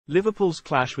Liverpool's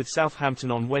clash with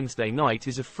Southampton on Wednesday night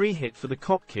is a free hit for the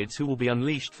Kop kids, who will be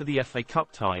unleashed for the FA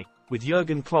Cup tie, with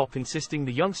Jurgen Klopp insisting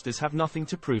the youngsters have nothing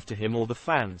to prove to him or the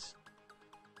fans.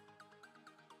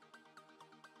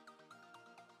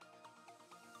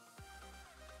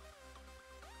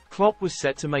 Klopp was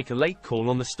set to make a late call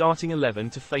on the starting 11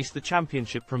 to face the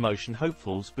Championship promotion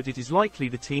hopefuls, but it is likely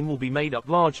the team will be made up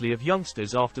largely of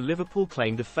youngsters after Liverpool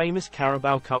claimed a famous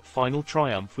Carabao Cup final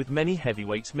triumph with many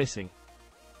heavyweights missing.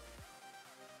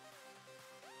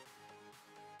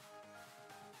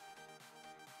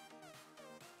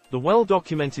 The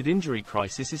well-documented injury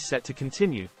crisis is set to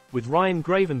continue, with Ryan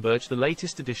Gravenberch the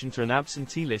latest addition to an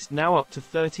absentee list now up to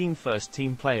 13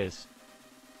 first-team players.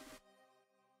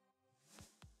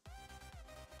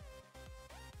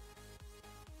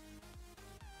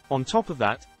 On top of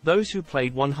that, those who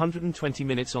played 120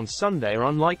 minutes on Sunday are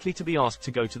unlikely to be asked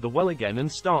to go to the well again and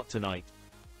start tonight.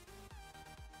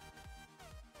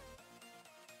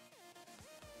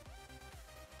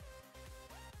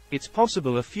 It's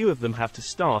possible a few of them have to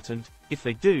start and, if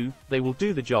they do, they will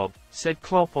do the job, said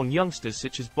Klopp on youngsters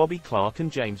such as Bobby Clark and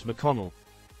James McConnell.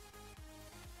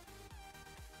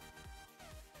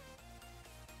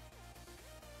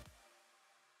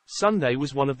 Sunday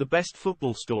was one of the best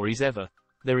football stories ever.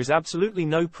 There is absolutely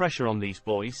no pressure on these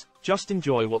boys, just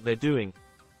enjoy what they're doing.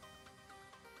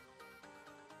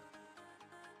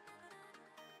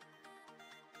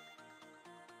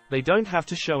 They don't have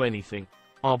to show anything.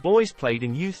 Our boys played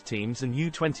in youth teams and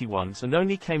U21s and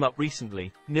only came up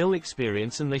recently, nil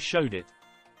experience, and they showed it.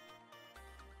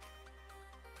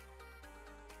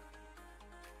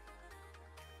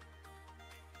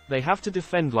 They have to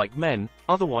defend like men,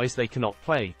 otherwise they cannot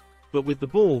play. But with the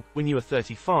ball, when you are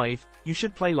 35, you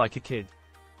should play like a kid.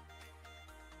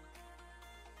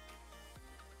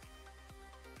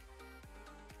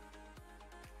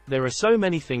 There are so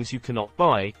many things you cannot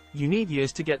buy, you need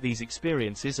years to get these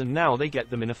experiences, and now they get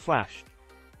them in a flash.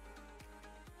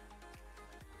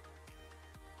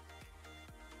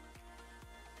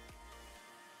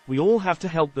 We all have to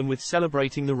help them with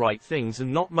celebrating the right things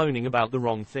and not moaning about the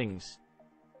wrong things.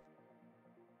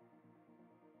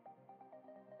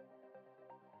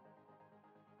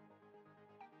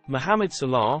 Mohamed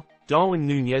Salah, Darwin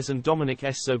Nunez and Dominic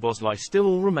Szoboszlai still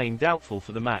all remain doubtful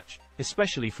for the match,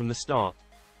 especially from the start.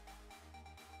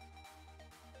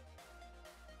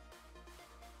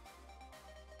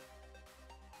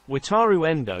 Wataru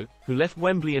Endo, who left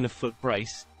Wembley in a foot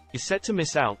brace, is set to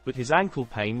miss out, but his ankle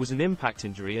pain was an impact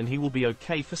injury and he will be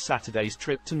okay for Saturday's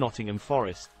trip to Nottingham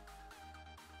Forest.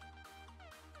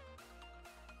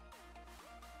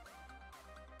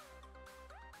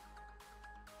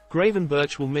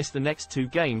 Gravenberch will miss the next 2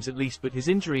 games at least, but his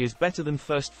injury is better than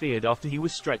first feared after he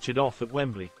was stretchered off at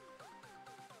Wembley.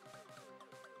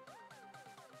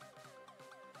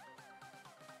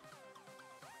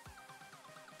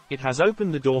 It has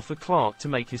opened the door for Clark to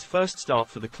make his first start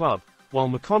for the club, while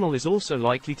McConnell is also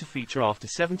likely to feature after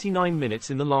 79 minutes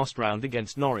in the last round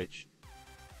against Norwich.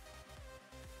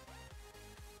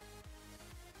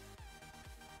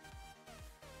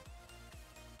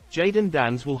 Jadon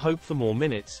Danns will hope for more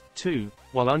minutes, too,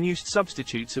 while unused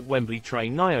substitutes at Wembley Trey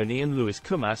Nyoni and Lewis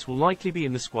Kumas will likely be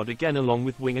in the squad again along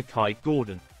with winger Kai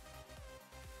Gordon.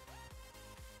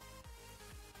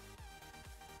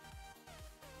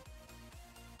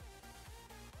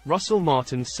 Russell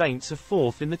Martin's Saints are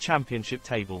 4th in the Championship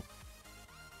table.